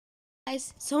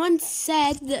Guys, someone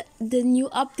said that the new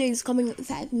update is coming in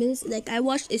 5 minutes. Like, I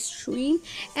watched a stream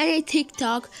and a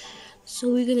TikTok,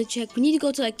 so we're gonna check. We need to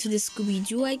go to the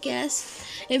Scooby-Doo, I guess,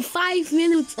 in 5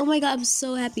 minutes. Oh my god, I'm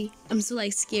so happy. I'm so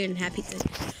scared and happy.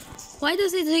 Why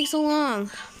does it take so long?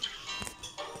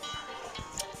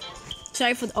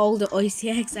 Sorry for all the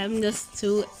OCX. I'm just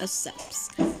too accepts.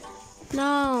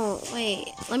 No, wait.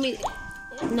 Let me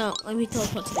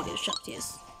teleport to the gift shop.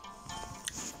 Yes.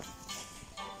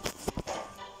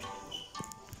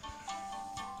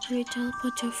 Let me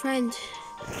teleport to a friend.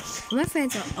 My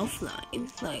friends are offline.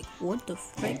 Like, what the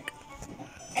frick?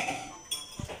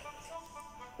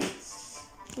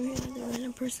 The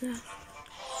random person.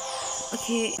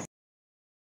 Okay.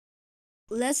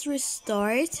 Let's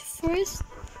restart first.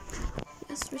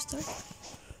 Let's restart.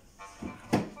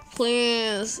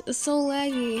 Please. It's so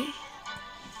laggy.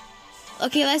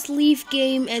 Okay, let's leave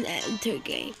game and enter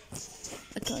game.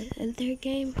 Okay, let's enter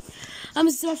game. I'm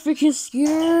so freaking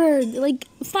scared. Like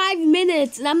 5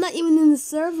 minutes and I'm not even in the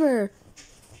server.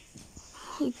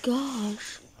 Oh my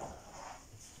gosh.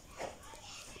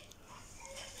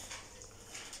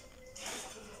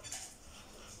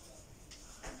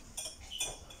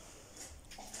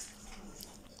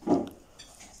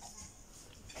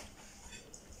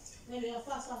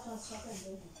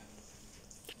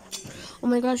 Oh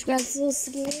my gosh, guys, so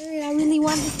scary. I really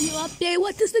want this new update.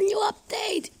 What is the new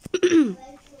update?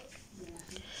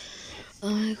 Oh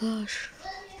my gosh.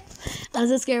 I'm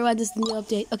so scared about this new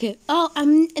update. Okay. Oh,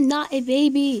 I'm not a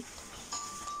baby.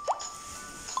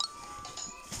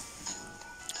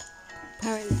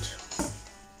 Parent.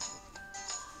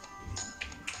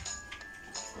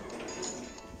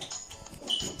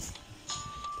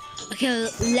 Okay,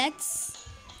 let's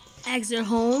exit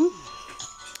home.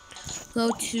 Go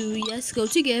to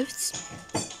gifts.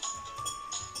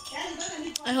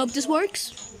 I hope this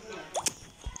works.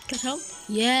 Can I help?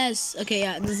 Yes. Okay,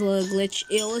 yeah, this is a little glitch.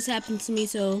 It always happens to me,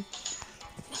 so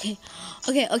okay.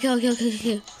 Oh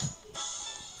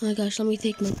my gosh, let me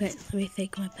take my pet.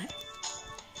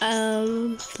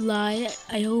 Fly,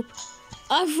 I hope.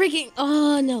 Oh freaking,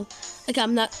 oh no. Okay,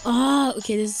 I'm not, oh,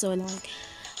 okay, this is so annoying.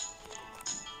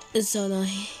 It's so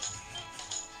annoying.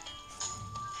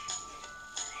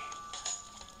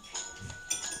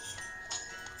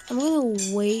 I'm gonna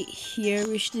wait here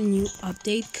which the new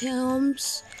update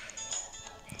comes.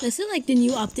 Is it like the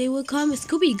new update will come? Is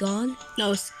Scooby gone?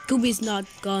 No, Scooby's not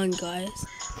gone, guys.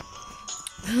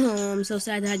 I'm so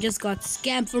sad that I just got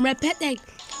scammed for my pet egg.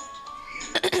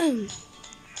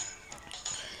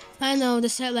 I know, they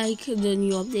said like the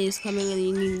new update is coming and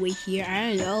you need to wait here.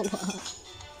 I don't know.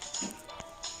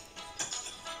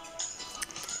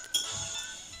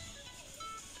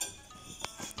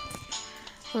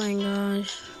 Oh my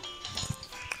gosh.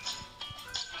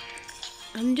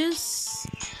 I'm just,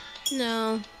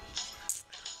 no.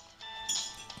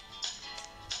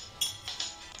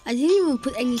 I didn't even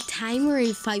put any timer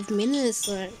in 5 minutes,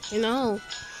 like, you know.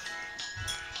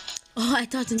 Oh, I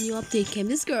thought the new update came.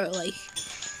 This girl, like,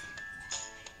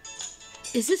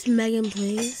 is this Megan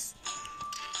Plays?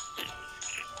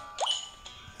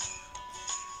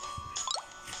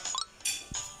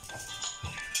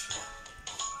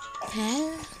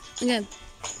 Huh? Okay.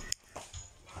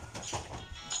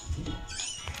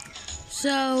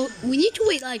 So, we need to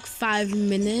wait like 5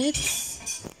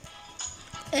 minutes.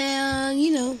 And,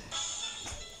 you know,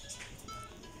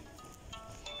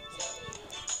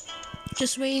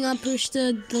 just waiting on push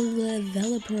the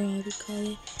developer, how to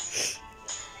call it.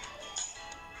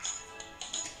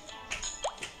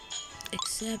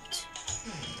 Accept.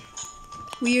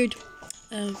 Weird.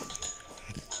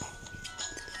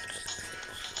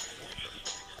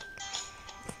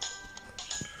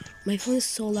 My phone is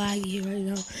so laggy right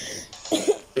now.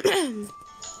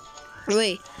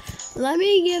 Wait, let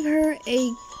me give her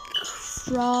a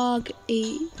frog,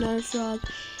 not a frog,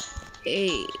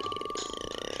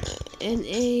 and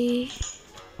a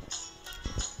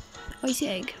icy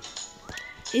egg.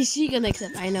 Is she gonna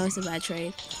accept? I know it's a bad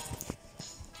trade.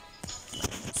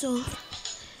 So,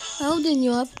 I hope the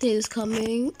new update is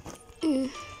coming. I'm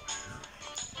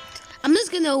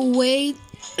just gonna wait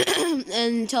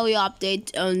and tell you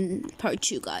update on part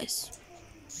 2, guys.